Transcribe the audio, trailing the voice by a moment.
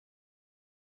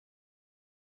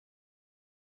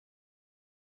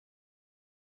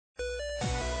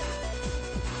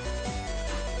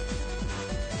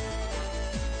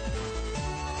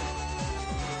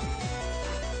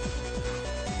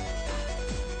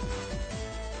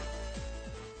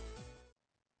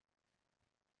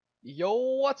Yo,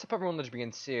 what's up everyone,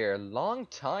 LegendBegins here. Long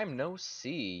time no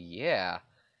see, yeah.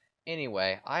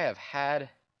 Anyway, I have had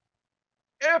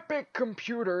epic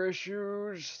computer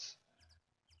issues.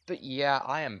 But yeah,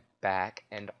 I am back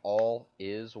and all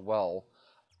is well.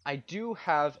 I do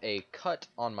have a cut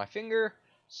on my finger,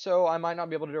 so I might not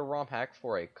be able to do a ROM hack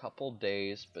for a couple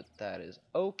days, but that is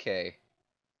okay.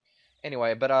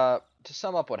 Anyway, but to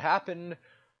sum up what happened,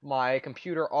 my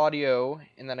computer audio,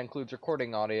 and that includes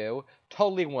recording audio,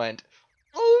 totally went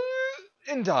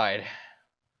and died.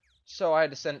 So I had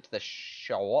to send it to the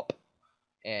shop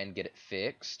and get it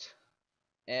fixed,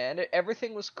 and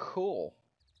everything was cool.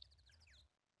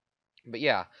 But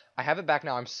yeah, I have it back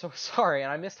now. I'm so sorry,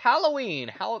 and I missed Halloween.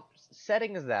 How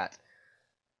upsetting is that?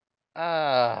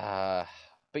 But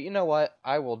you know what?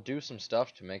 I will do some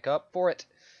stuff to make up for it.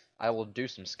 I will do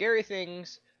some scary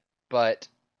things, but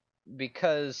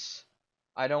because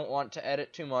I don't want to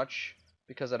edit too much,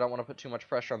 because I don't want to put too much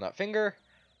pressure on that finger,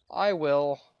 I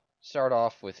will start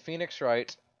off with Phoenix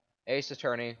Wright, Ace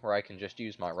Attorney, where I can just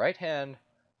use my right hand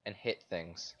and hit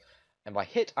things. And by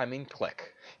hit, I mean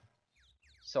click.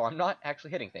 So I'm not actually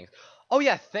hitting things. Oh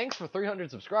yeah, thanks for 300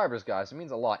 subscribers, guys. It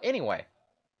means a lot. Anyway,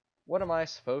 what am I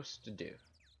supposed to do?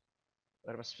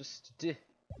 What am I supposed to do?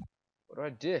 What do I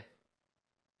do?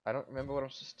 I don't remember what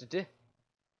I'm supposed to do.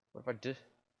 What have I do?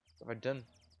 What have I done?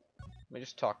 Let me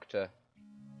just talk to...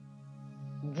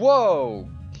 Whoa!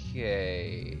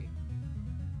 Okay.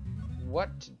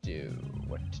 What to do?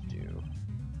 What to do?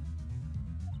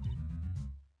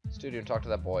 Studio and talk to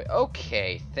that boy.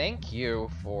 Okay, thank you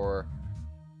for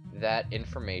that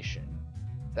information.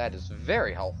 That is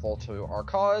very helpful to our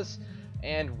cause,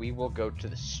 and we will go to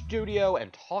the studio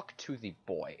and talk to the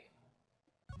boy.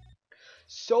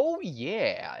 So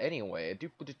yeah, anyway,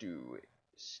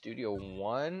 Studio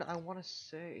 1, I want to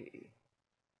say.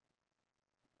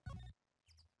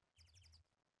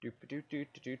 This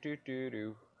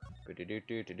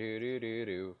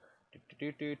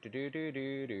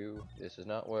is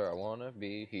not where I want to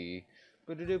be.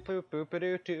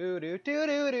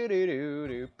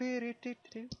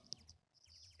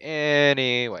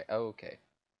 Anyway, okay.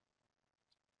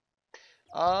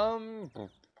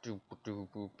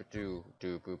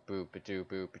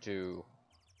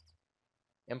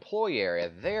 Employee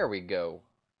area, there we go.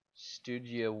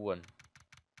 Studio 1.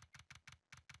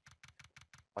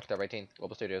 October 18th,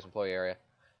 Global Studios employee area.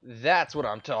 That's what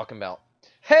I'm talking about.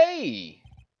 Hey!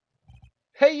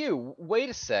 Hey you, wait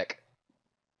a sec.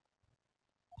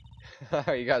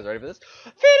 Are you guys ready for this?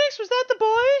 Phoenix, was that the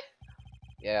boy?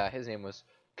 Yeah, his name was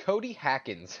Cody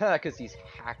Hackins, because he's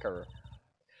hacker.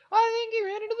 I think he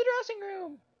ran into the dressing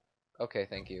room. Okay,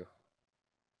 thank you.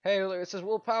 Hey, it says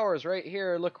Will Powers right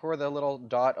here. Look where the little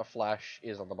dot of flash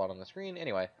is on the bottom of the screen.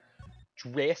 Anyway,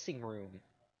 dressing room.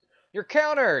 You're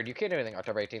countered! You can't do anything.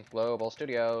 October 18th, Global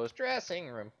Studios, dressing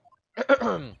room.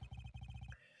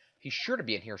 He's sure to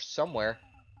be in here somewhere.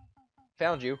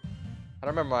 Found you. I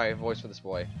don't remember my voice for this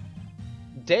boy.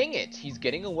 Dang it, he's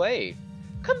getting away.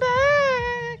 Come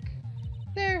back!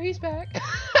 There, he's back.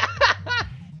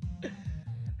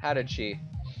 How did she?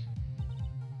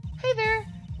 Hey there,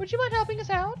 would you mind helping us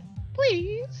out?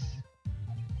 Please?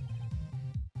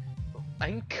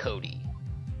 I'm Cody.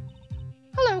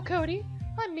 Hello, Cody.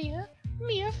 I'm Mia.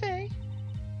 Mia Faye.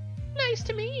 Nice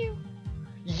to meet you.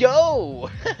 Yo!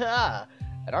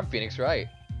 And I'm Phoenix Wright.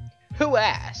 Who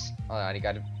asked? Oh, I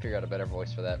gotta figure out a better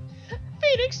voice for that.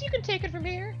 Phoenix, you can take it from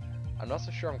here. I'm not so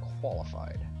sure I'm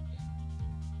qualified.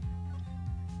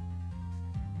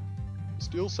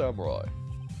 Steel Samurai.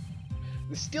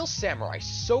 The Steel Samurai,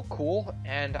 so cool,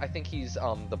 and I think he's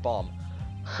the bomb.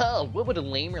 Huh, what would a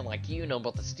lamer like you know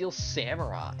about the Steel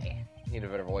Samurai? Need a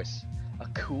better voice. A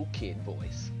cool kid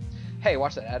voice. Hey,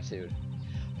 watch that attitude.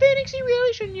 Phoenix, you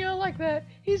really shouldn't yell like that.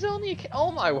 He's only a kid. Oh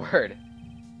my word.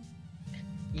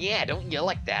 Yeah, don't yell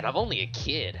like that. I'm only a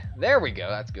kid. There we go.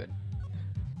 That's good.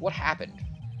 What happened?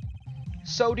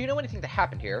 So, do you know anything that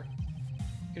happened here?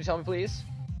 Can you tell me, please?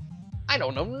 I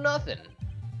don't know nothing.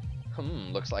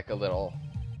 Looks like a little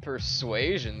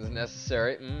persuasion's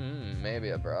necessary. Maybe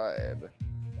a bribe.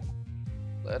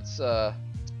 Let's,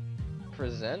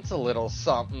 present a little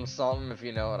something, if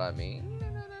you know what I mean.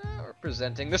 We're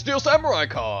presenting the Steel Samurai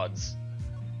cards.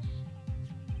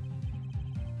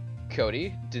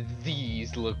 Cody, do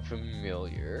these look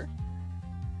familiar?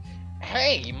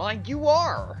 Hey, Mike, you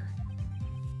are!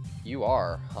 You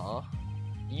are, huh?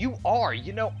 You are,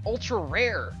 you know, ultra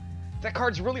rare. That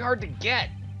card's really hard to get.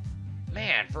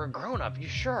 Man, for a grown-up, you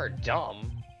sure are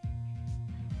dumb.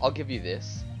 I'll give you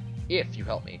this, if you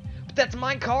help me. But that's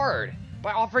my card!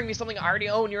 By offering me something I already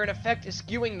own, you're in effect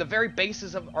eschewing the very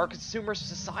basis of our consumer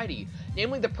society,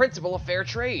 namely the principle of fair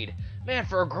trade. Man,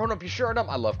 for a grown-up, you sure are dumb.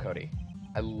 I love Cody.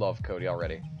 I love Cody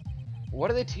already. What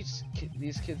do they teach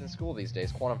these kids in school these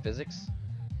days? Quantum physics?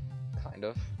 Kind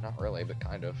of. Not really, but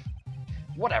kind of.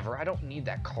 Whatever, I don't need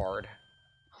that card.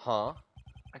 Huh?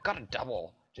 I got a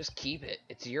double. Just keep it.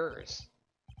 It's yours.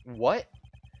 What?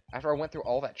 After I went through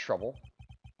all that trouble?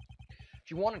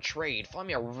 If you want to trade, find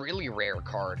me a really rare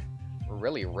card.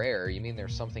 Really rare? You mean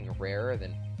there's something rarer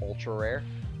than ultra rare?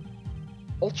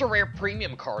 Ultra rare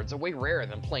premium cards are way rarer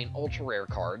than plain ultra rare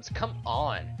cards. Come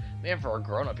on. Man, for a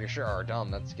grown-up, you sure are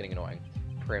dumb. That's getting annoying.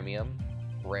 Premium?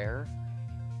 Rare?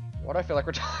 Why do I feel like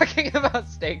we're talking about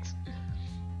stakes?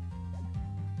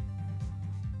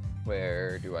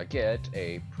 Where do I get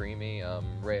a premium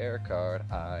rare card?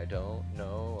 I don't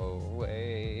know.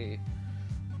 Away.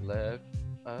 Let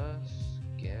us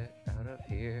get out of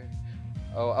here.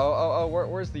 Oh,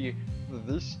 where's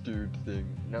this dude thing?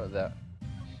 No, that.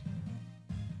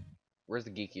 Where's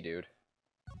the geeky dude?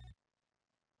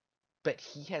 But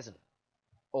he has an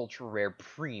ultra rare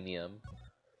premium.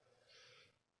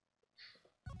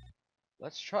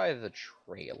 Let's try the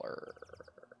trailer.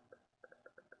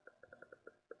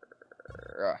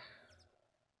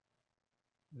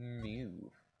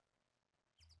 Move.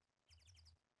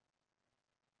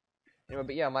 Anyway,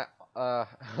 but yeah, my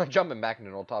jumping back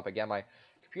into an old topic. Yeah, my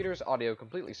computer's audio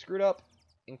completely screwed up,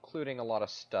 including a lot of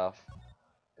stuff.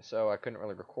 So I couldn't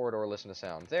really record or listen to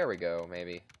sound. There we go,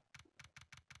 maybe.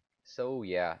 So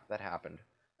yeah, that happened.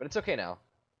 But it's okay now.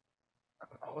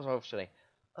 What was I today?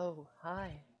 Oh,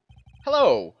 hi.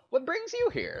 Hello! What brings you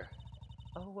here?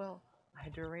 Oh, well, I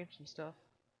had to arrange some stuff.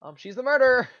 She's the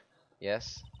murderer!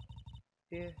 Yes.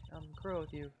 Yeah, girl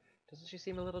with you. Doesn't she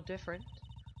seem a little different?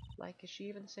 Like, is she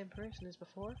even the same person as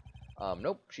before?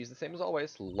 Nope, she's the same as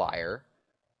always. Liar.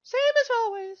 Same as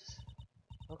always!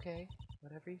 Okay,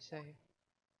 whatever you say.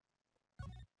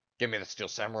 Give me the Steel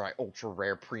Samurai Ultra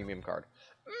Rare Premium card.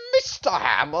 Mr.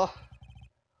 Hammer!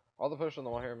 All the posters on the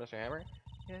wall here, Mr. Hammer?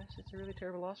 Yes, it's a really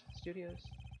terrible loss for the studios.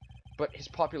 But his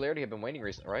popularity had been waning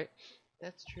recently, right?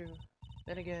 That's true.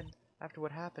 Then again, after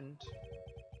what happened...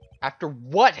 After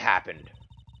what happened?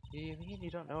 You mean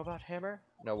you don't know about Hammer?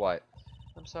 No, what?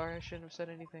 I'm sorry, I shouldn't have said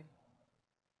anything.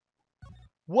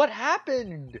 What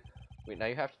happened? Wait, now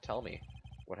you have to tell me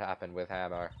what happened with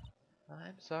Hammer.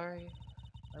 I'm sorry.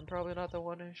 I'm probably not the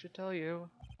one who should tell you.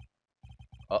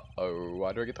 Uh-oh,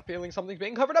 why do I get the feeling something's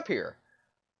being covered up here?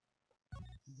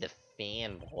 The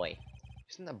fanboy.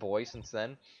 Isn't that boy since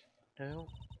then? No.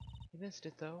 You missed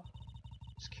it, though.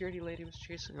 The security lady was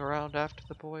chasing around after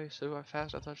the boy so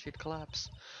fast I thought she'd collapse.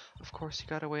 Of course, he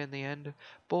got away in the end.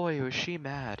 Boy, was she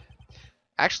mad.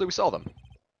 Actually, we saw them.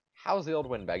 How's the old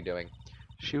windbag doing?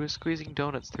 She was squeezing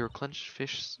donuts through her clenched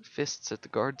fists at the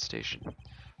guard station.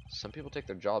 Some people take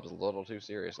their jobs a little too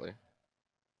seriously.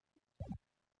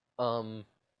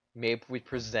 Maybe we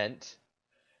present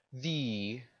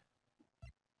the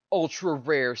ultra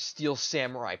rare Steel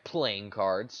Samurai playing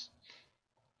cards.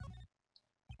 Do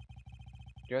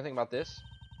you know anything about this?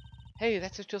 Hey,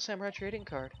 that's a Steel Samurai trading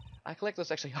card. I collect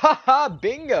those actually. Haha,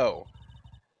 bingo!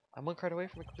 I'm one card away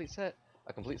from a complete set.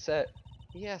 A complete set?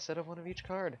 Yeah, set of one of each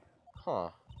card. Huh.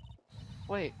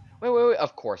 Wait.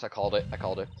 Of course, I called it.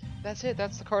 That's it.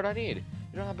 That's the card I need.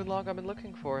 You know how long I've been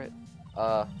looking for it.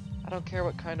 I don't care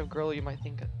what kind of girl you might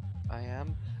think I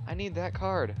am. I need that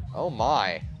card. Oh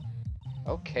my.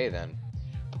 Okay then.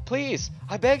 But please,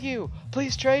 I beg you,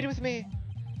 please trade with me.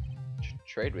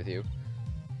 Trade with you?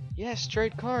 Yes,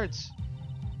 trade cards.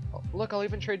 Oh, look, I'll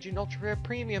even trade you an ultra rare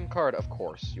premium card. Of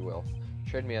course you will.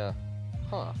 Trade me a...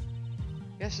 Huh.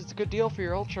 Yes, it's a good deal for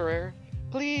your ultra rare.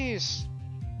 Please.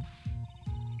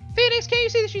 Phoenix, can you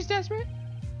see that she's desperate?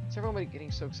 What's everyone getting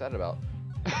so excited about?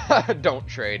 Don't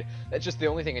trade. That's just the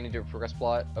only thing I need to progress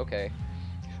plot. Okay.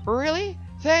 Really?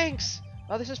 Thanks.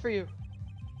 Oh, this is for you.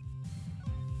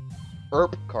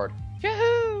 Erp card.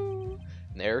 Yahoo!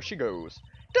 There she goes.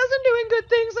 Doesn't doing good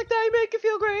things like that make you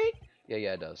feel great?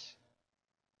 Yeah, it does.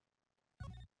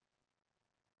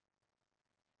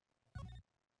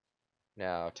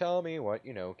 Now tell me what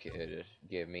you know, kid.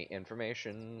 Give me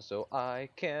information so I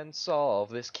can solve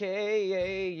this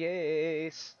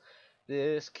case.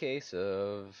 This case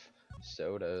of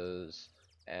sodas.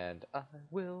 And I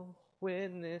will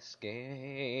win this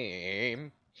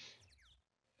game.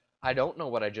 I don't know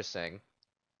what I just sang.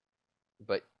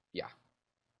 But, yeah.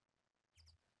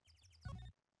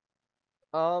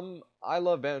 I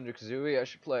love Banjo-Kazooie. I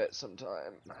should play it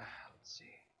sometime. Let's see.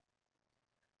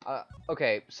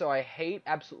 Okay, so I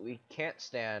absolutely can't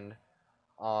stand,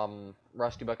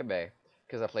 Rusty Bucket Bay,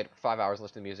 because I played it for 5 hours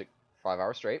listening to music, 5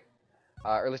 hours straight.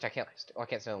 Or at least I can't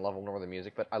stand the level nor the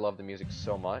music, but I love the music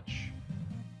so much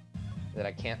that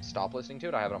I can't stop listening to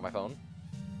it. I have it on my phone.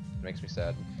 It makes me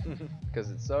sad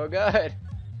because it's so good.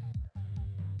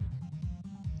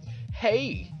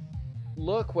 Hey,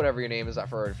 look, whatever your name is, I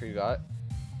forgot.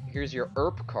 Here's your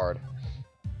ERP card.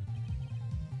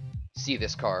 See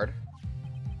this card?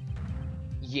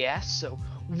 Yeah, so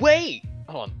wait,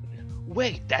 hold on.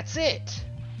 Wait, that's it.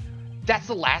 That's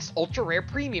the last ultra rare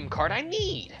premium card I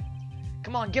need.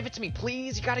 Come on, give it to me,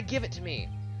 please. You gotta give it to me.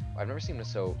 I've never seen him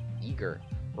so eager.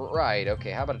 Right,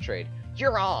 okay, how about a trade?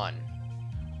 You're on.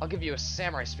 I'll give you a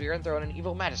samurai spear and throw in an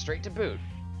evil magistrate to boot.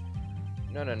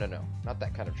 No, not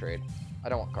that kind of trade. I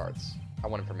don't want cards. I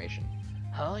want information.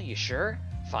 Huh, you sure?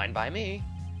 Fine by me.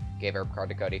 Gave her card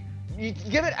to Cody. You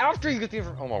give it after you get the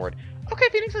information. Oh my word. Okay,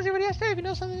 Phoenix, let's see what he has to say. If you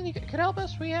know something that could help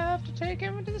us, we have to take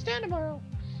him to the stand tomorrow.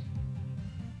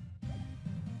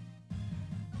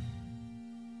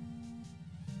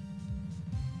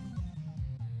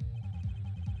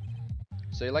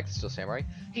 So you like the Steel Samurai?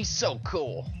 He's so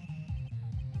cool.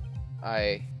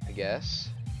 I guess.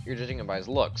 You're judging him by his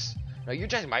looks. No, you're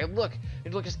judging by his look.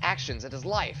 You look at his actions and his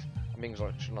life. I'm being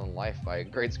judged on life by a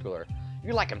grade schooler.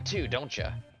 You like him too, don't you?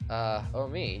 Oh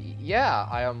me? Yeah,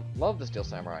 I love the Steel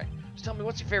Samurai. Just tell me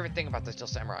what's your favorite thing about the Steel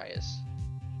Samurai is.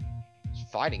 His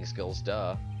fighting skills,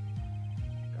 duh.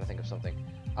 Gotta think of something.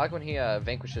 I like when he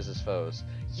vanquishes his foes.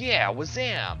 Yeah,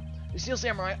 wazam! The Steel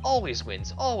Samurai always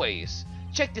wins, always.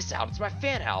 Check this out, it's my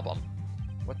fan album.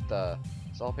 What the?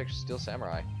 It's all pictures of Steel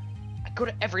Samurai. I go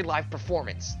to every live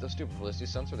performance. Those stupid publicity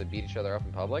stunts where they beat each other up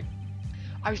in public.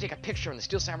 I always take a picture when the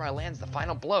Steel Samurai lands the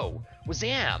final blow.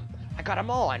 Wazam! I got them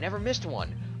all, I never missed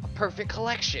one. A perfect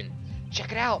collection.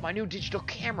 Check it out, my new digital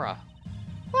camera.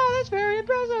 Wow, that's very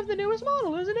impressive. The newest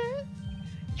model, isn't it?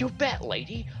 You bet,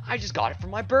 lady. I just got it for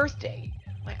my birthday.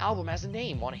 My album has a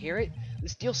name. Want to hear it? The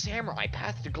Steel Samurai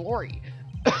Path to Glory.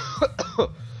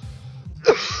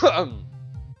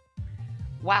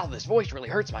 Wow, this voice really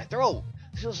hurts my throat.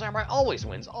 The Steel Samurai always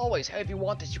wins, always. Hey, if you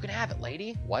want this, you can have it,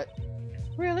 lady. What?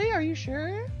 Really? Are you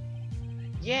sure?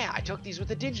 Yeah, I took these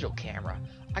with a digital camera.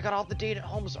 I got all the data at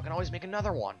home, so I can always make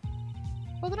another one.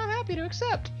 Well, then I'm happy to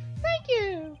accept. Thank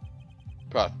you.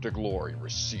 Path to Glory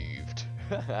received.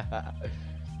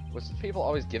 What's people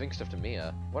always giving stuff to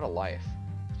Mia? What a life.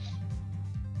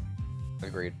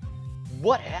 Agreed.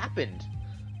 What happened?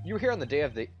 You were here on the day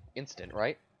of the incident,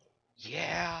 right?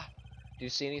 Yeah. Do you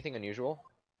see anything unusual?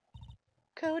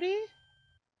 Cody?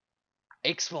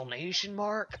 Exclamation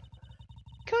mark?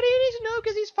 Cody needs to know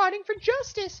because he's fighting for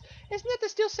justice. Isn't that the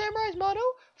Steel Samurai's motto?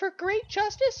 For great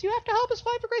justice, you have to help us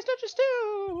fight for great justice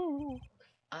too.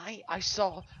 I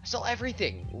saw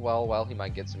everything. Well, he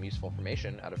might get some useful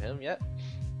information out of him yet.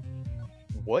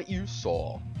 What you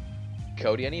saw?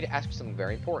 Cody, I need to ask you something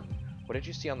very important. What did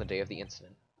you see on the day of the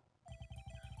incident?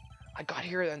 I got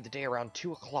here on the day around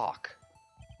 2 o'clock.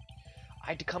 I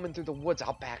had to come in through the woods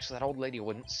out back so that old lady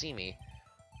wouldn't see me.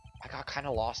 I got kind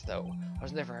of lost, though. I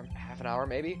was there for half an hour,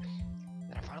 maybe.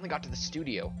 Then I finally got to the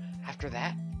studio. After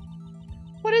that...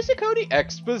 What is it, Cody?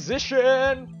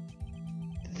 Exposition!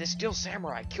 The Steel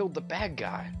Samurai killed the bad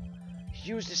guy. He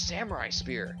used his samurai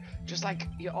spear. Just like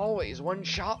he always. One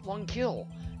shot, one kill.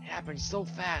 It happened so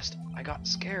fast. I got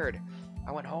scared.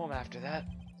 I went home after that.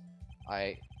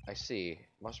 I see.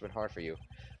 Must have been hard for you.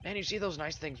 Man, you see those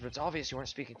nice things, but it's obvious you weren't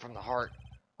speaking from the heart.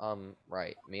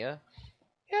 Right. Mia?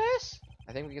 Yes?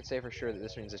 I think we can say for sure that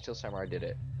this means the Steel Samurai did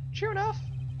it. True enough.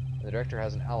 And the director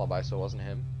has an alibi, so it wasn't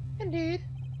him. Indeed.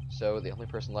 So the only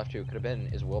person left who could have been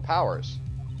is Will Powers.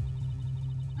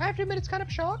 I have to admit it's kind of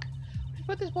a shock. If you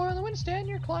put this boy on the windstand,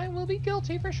 your client will be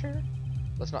guilty for sure.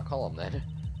 Let's not call him then.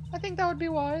 I think that would be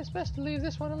wise. Best to leave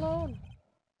this one alone.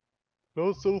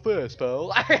 Not so fast,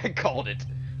 pal. I called it.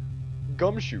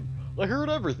 Gumshoe, I heard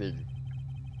everything.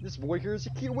 This boy here is a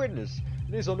key witness,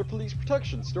 and he's under police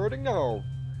protection starting now.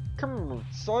 Come on,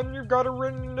 son, you gotta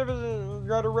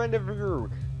rendezvous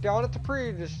down at the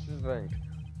previous thing.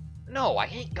 No, I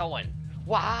ain't going.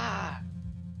 Why?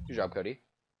 Good job, Cody.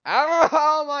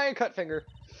 Ow, my cut finger.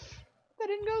 That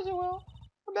didn't go so well.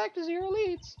 We're back to 0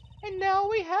 leads. And now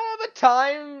we have a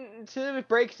time to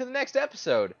break to the next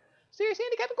episode. Seriously,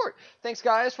 Andy Captain Court. Thanks,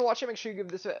 guys, for watching. Make sure you give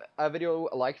this video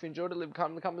a like if you enjoyed it. Leave a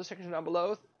comment in the comment section down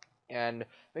below. And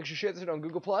make sure you share this video on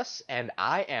Google+. And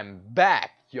I am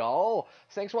back, y'all.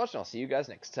 Thanks for watching. I'll see you guys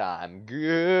next time.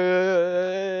 Good.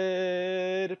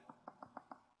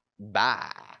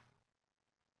 Bye.